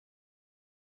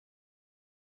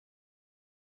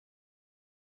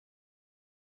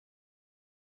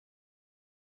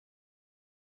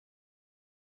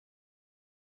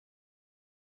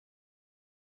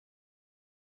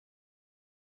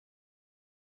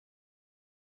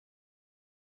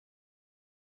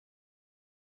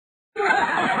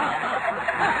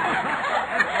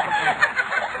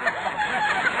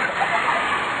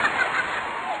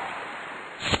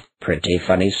Pretty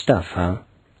funny stuff, huh?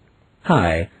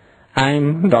 Hi,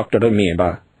 I'm Dr.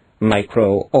 Amoeba,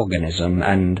 microorganism,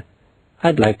 and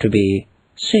I'd like to be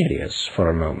serious for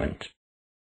a moment.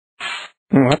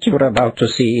 What you're about to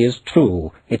see is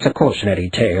true. It's a cautionary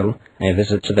tale, a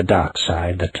visit to the dark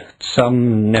side that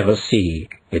some never see.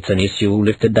 It's an issue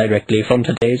lifted directly from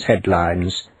today's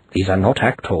headlines. These are not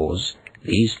actors.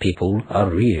 These people are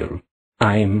real.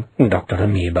 I'm Dr.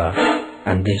 Amoeba,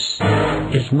 and this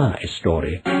is my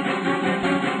story.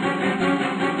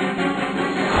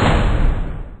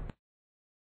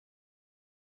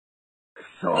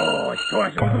 So, 一足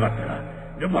遅かったが、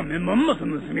ルパンめまんまと盗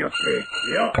み寄って、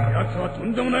いや、奴はと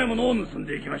んでもないものを盗ん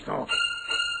でいきました。あ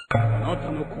な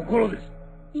たの心です。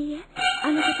いいえ、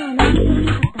あの方は何も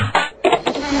なかった。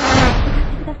私に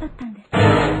使ってくださったんです。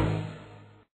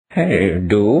Hey,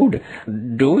 dude,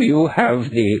 do you have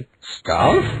the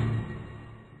stuff?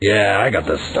 Yeah, I got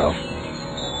the stuff.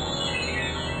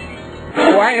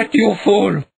 Quiet, you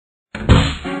fool!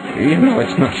 You know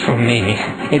it's not for me.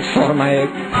 It's for my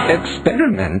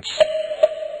experiments.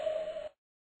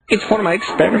 It's for my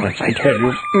experiments, I tell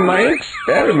you. My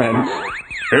experiments.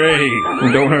 Hey,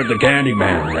 don't hurt the candy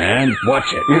man, man.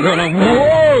 Watch it. You're gonna...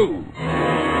 Whoa!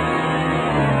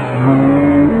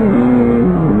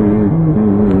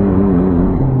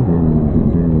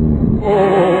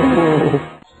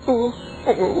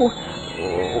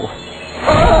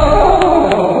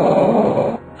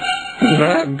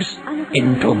 Drugs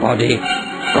into body.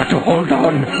 Got to hold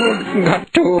on.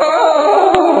 Got to...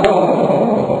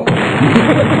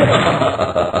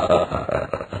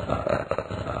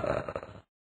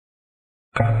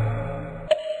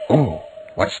 Oh,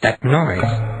 what's that noise?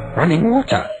 Running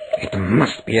water. It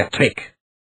must be a trick.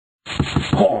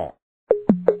 Oh.